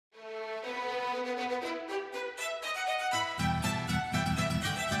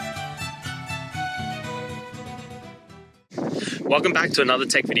Welcome back to another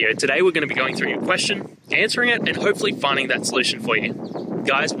tech video. Today we're going to be going through your question, answering it, and hopefully finding that solution for you.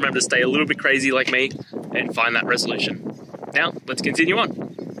 Guys, remember to stay a little bit crazy like me and find that resolution. Now, let's continue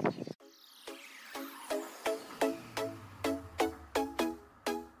on.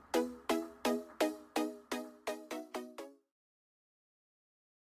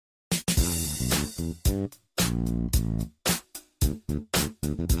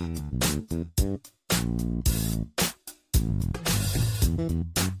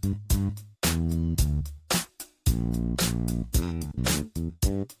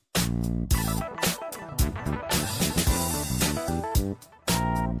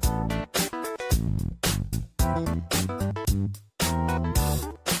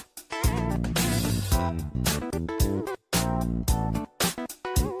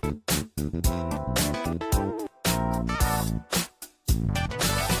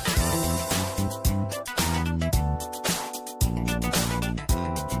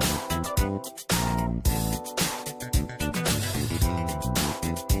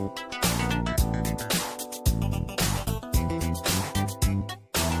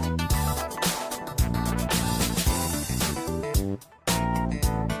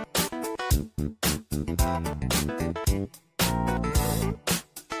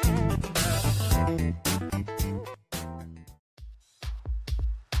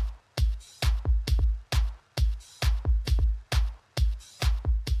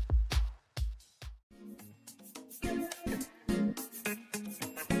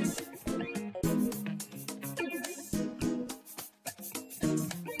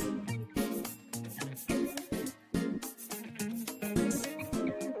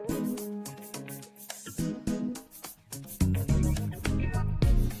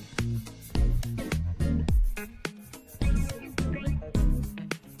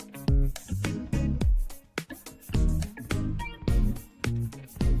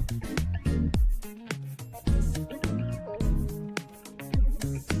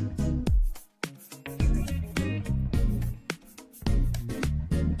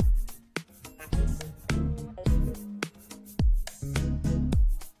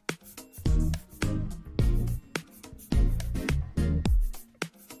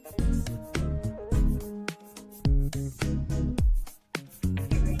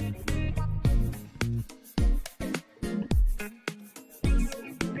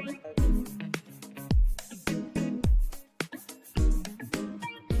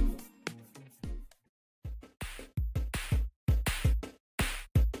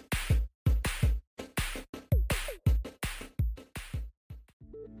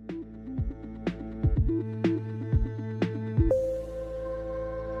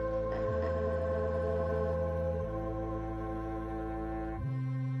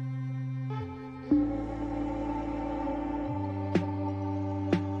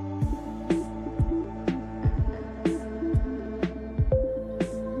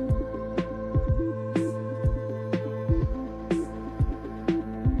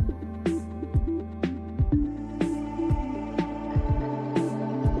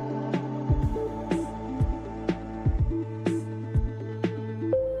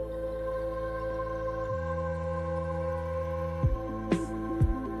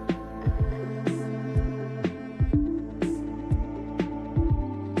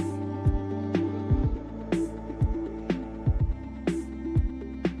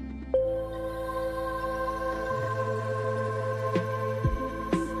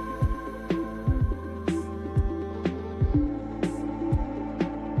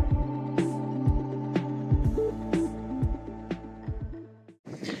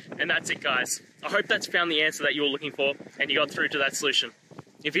 And that's it, guys. I hope that's found the answer that you were looking for and you got through to that solution.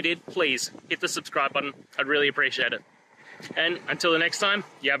 If you did, please hit the subscribe button. I'd really appreciate it. And until the next time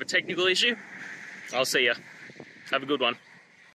you have a technical issue, I'll see ya. Have a good one.